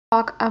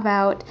talk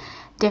about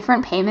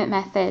different payment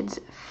methods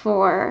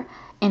for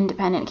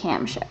independent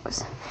cam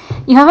shows.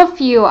 You have a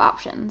few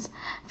options.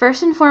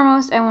 First and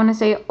foremost, I want to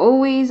say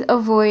always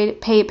avoid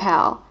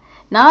PayPal.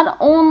 Not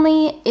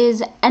only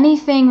is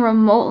anything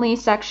remotely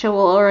sexual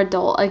or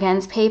adult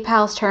against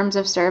PayPal's terms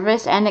of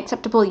service and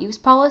acceptable use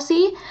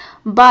policy,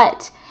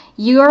 but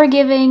you're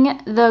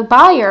giving the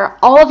buyer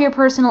all of your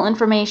personal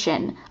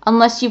information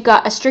unless you've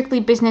got a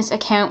strictly business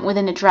account with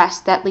an address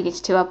that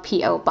leads to a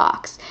P.O.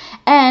 box.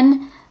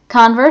 And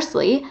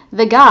conversely,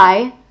 the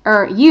guy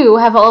or you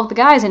have all of the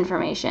guy's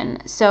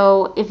information.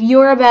 So if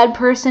you're a bad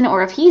person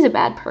or if he's a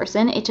bad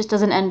person, it just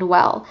doesn't end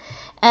well.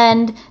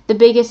 And the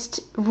biggest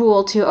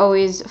rule to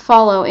always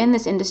follow in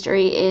this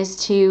industry is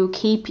to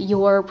keep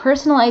your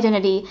personal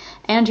identity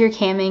and your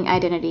camming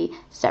identity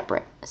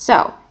separate.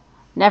 So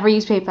never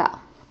use PayPal.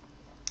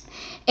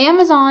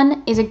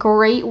 Amazon is a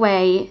great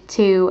way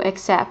to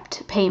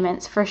accept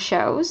payments for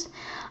shows.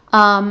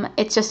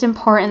 It's just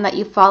important that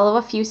you follow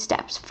a few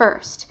steps.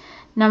 First,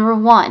 number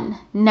 1,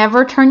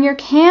 never turn your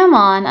cam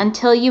on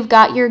until you've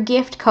got your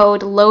gift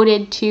code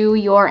loaded to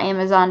your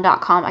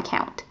Amazon.com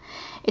account.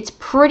 It's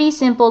pretty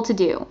simple to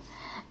do.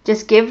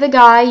 Just give the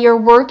guy your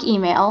work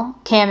email,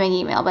 camming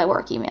email by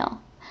work email.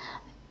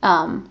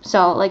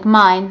 So like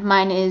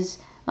mine has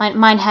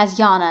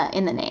Jaana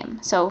in the name,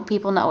 so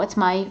people know it's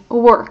my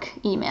work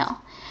email.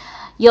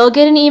 You'll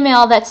get an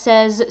email that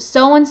says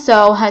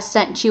so-and-so has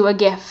sent you a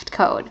gift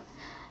code.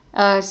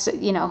 So,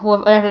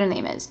 whatever their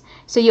name is.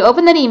 So you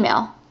open that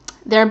email.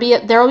 There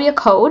will be a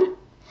code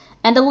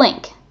and a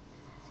link.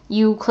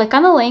 You click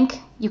on the link,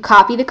 you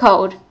copy the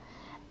code,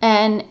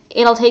 and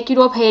it'll take you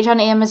to a page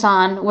on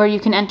Amazon where you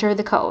can enter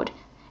the code.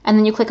 And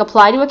then you click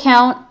apply to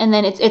account, and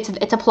then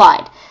it's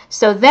applied.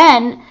 So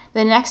then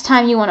the next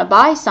time you want to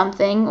buy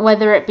something,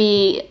 whether it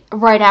be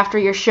right after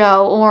your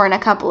show or in a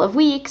couple of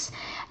weeks,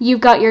 you've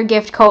got your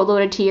gift code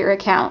loaded to your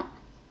account.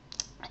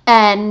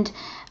 And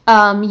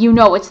you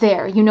know it's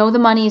there. You know the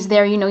money's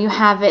there. You know you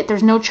have it.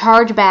 There's no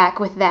chargeback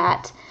with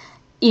that.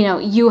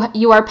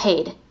 You are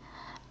paid.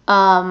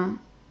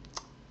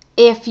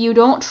 If you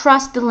don't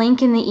trust the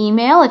link in the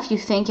email, if you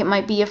think it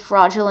might be a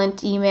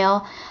fraudulent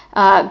email,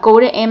 go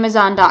to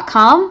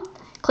Amazon.com,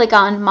 click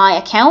on My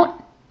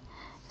Account,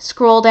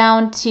 scroll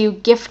down to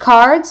Gift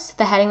Cards,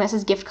 the heading that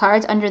says Gift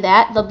Cards. Under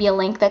that, there'll be a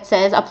link that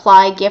says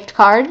Apply Gift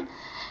Card.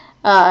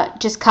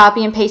 Just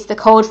copy and paste the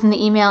code from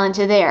the email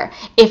into there.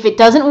 If it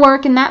doesn't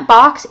work in that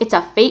box, it's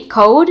a fake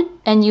code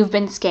and you've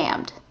been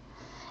scammed.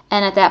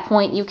 And at that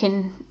point, you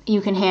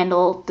can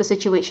handle the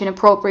situation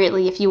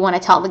appropriately if you want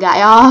to tell the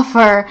guy off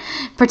or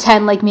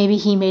pretend like maybe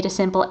he made a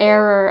simple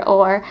error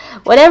or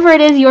whatever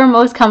it is you're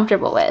most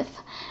comfortable with.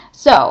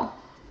 So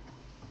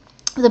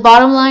the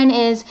bottom line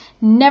is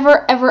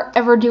never, ever,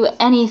 ever do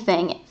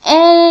anything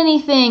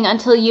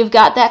until you've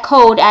got that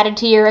code added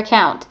to your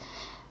account.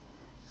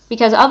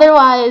 Because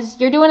otherwise,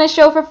 you're doing a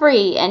show for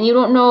free, and you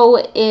don't know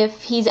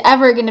if he's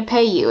ever going to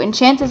pay you. And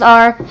chances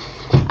are,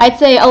 I'd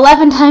say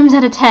 11 times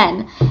out of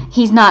 10,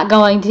 he's not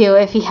going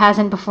to if he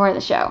hasn't before the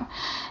show.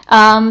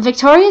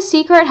 Victoria's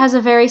Secret has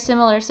a very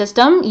similar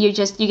system. You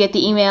get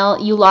the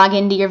email, you log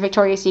into your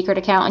Victoria's Secret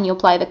account, and you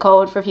apply the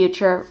code for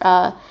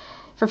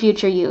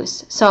future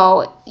use.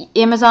 So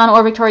Amazon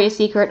or Victoria's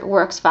Secret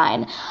works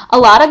fine. A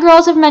lot of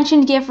girls have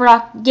mentioned Gift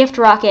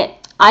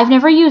Rocket. I've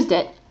never used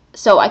it,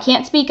 so I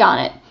can't speak on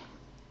it.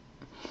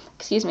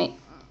 Excuse me.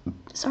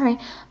 Sorry.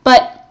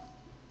 But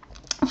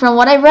from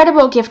what I've read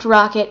about Gift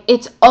Rocket,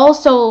 it's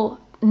also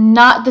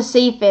not the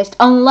safest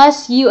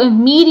unless you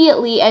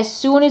immediately, as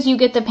soon as you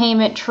get the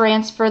payment,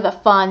 transfer the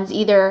funds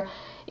either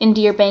into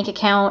your bank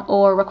account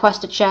or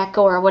request a check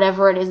or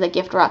whatever it is that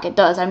Gift Rocket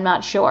does. I'm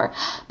not sure.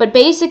 But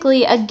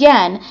basically,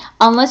 again,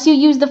 unless you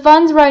use the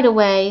funds right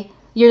away,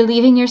 you're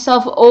leaving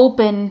yourself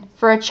open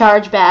for a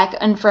chargeback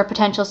and for a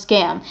potential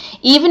scam.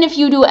 Even if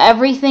you do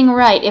everything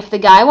right, if the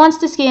guy wants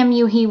to scam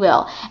you, he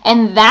will.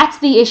 And that's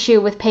the issue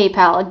with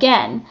PayPal,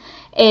 again,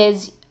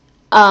 is,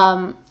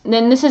 then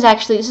this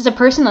is a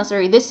personal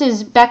story. This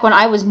is back when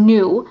I was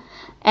new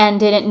and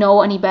didn't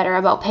know any better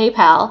about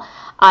PayPal.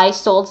 I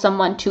sold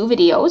someone 2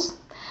 videos,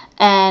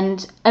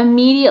 and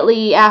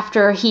immediately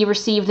after he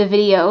received the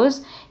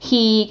videos,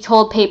 he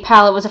told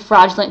PayPal it was a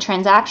fraudulent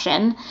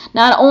transaction.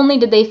 Not only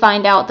did they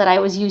find out that I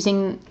was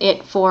using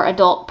it for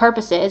adult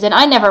purposes, and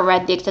I never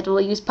read the acceptable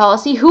use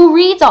policy. Who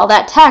reads all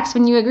that text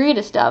when you agree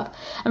to stuff?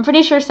 I'm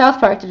pretty sure South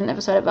Park did an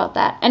episode about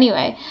that.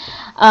 Anyway,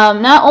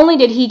 not only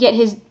did he get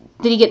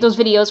those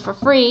videos for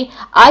free,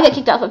 I got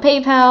kicked off of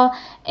PayPal,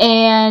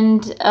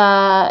 and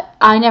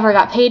I never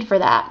got paid for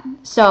that.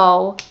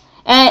 So,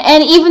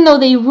 and even though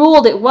they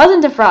ruled it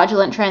wasn't a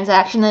fraudulent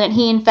transaction, then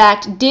he in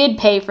fact did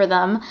pay for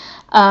them.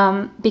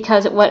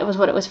 Because it was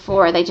what it was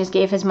for. They just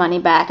gave his money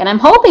back. And I'm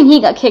hoping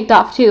he got kicked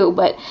off too,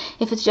 but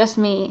if it's just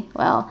me,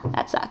 well,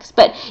 that sucks.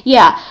 But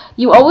yeah,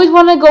 you always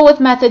want to go with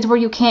methods where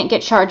you can't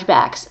get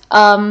chargebacks.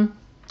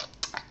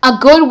 A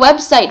good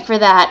website for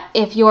that,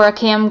 if you're a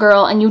cam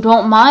girl and you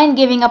don't mind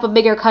giving up a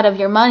bigger cut of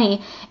your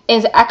money,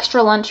 is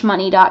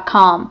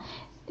extralunchmoney.com.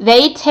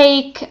 They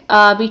take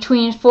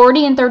between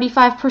 40 and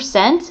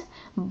 35%,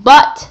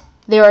 but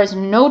There is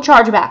no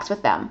chargebacks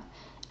with them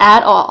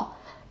at all.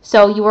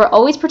 So you are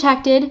always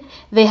protected.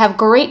 They have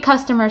great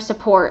customer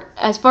support.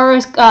 As far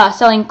as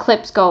selling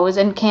clips goes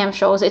and cam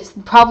shows, it's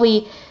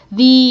probably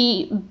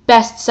the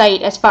best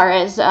site as far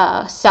as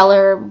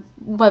seller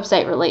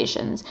website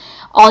relations.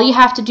 All you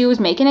have to do is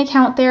make an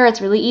account there.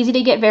 It's really easy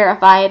to get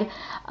verified.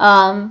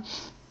 You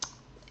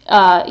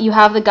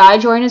have the guy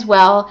join as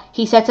well.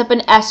 He sets up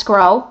an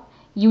escrow.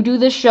 You do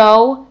the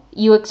show.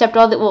 You accept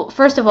all the, well,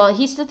 first of all,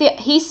 he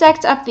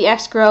sets up the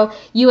escrow.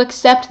 You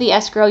accept the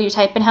escrow. You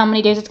type in how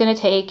many days it's going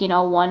to take. You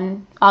know,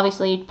 one,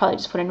 obviously, you'd probably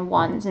just put in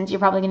one since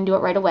you're probably going to do it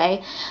right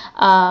away.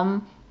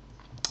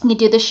 You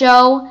do the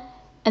show,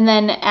 and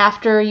then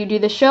after you do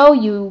the show,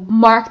 you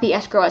mark the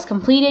escrow as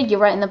completed. You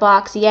write in the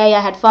box, yay, I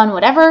had fun,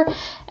 whatever,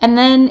 and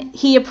then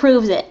he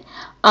approves it.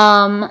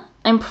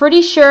 I'm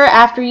pretty sure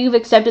after you've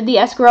accepted the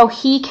escrow,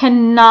 he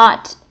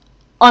cannot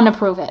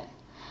unapprove it.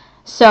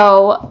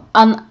 So,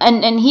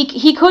 and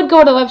he could go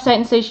to the website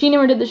and say, she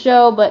never did the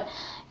show, but,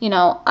 you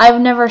know, I've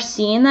never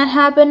seen that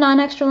happen on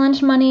Extra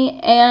Lunch Money,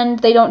 and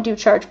they don't do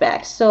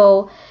chargebacks,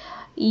 so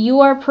you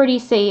are pretty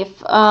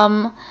safe.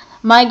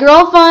 My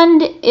Girl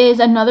Fund is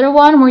another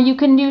one where you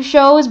can do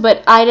shows,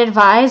 but I'd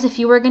advise if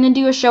you were going to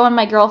do a show on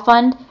My Girl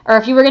Fund, or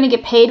if you were going to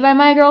get paid by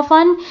My Girl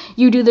Fund,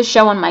 you do the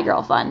show on My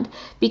Girl Fund,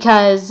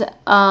 because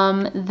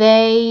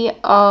they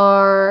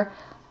are...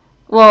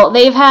 Well,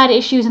 they've had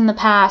issues in the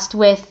past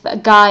with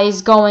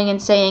guys going and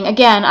saying,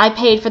 again, I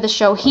paid for the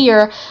show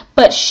here,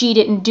 but she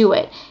didn't do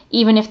it,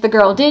 even if the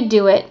girl did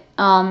do it.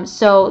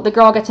 So the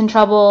girl gets in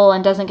trouble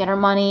and doesn't get her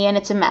money, and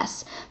it's a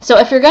mess. So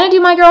if you're going to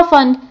do My Girl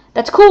Fund,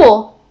 that's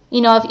cool.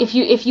 You know, if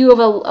you have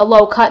a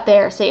low cut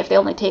there, say if they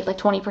only take like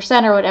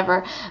 20% or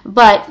whatever,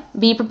 but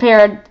be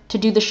prepared to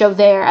do the show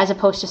there as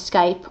opposed to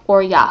Skype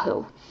or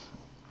Yahoo.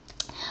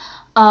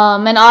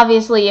 And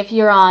obviously, if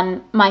you're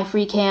on My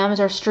Free Cams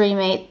or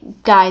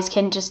Streamate, guys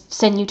can just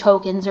send you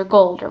tokens or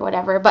gold or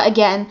whatever. But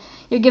again,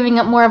 you're giving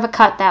up more of a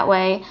cut that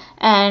way.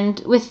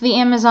 And with the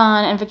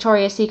Amazon and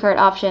Victoria's Secret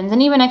options,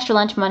 and even Extra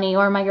Lunch Money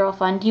or My Girl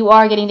Fund, you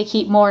are getting to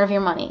keep more of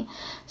your money.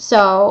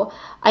 So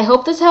I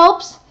hope this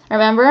helps.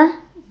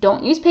 Remember,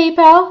 don't use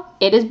PayPal.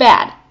 It is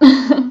bad.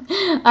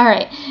 All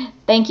right.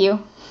 Thank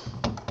you.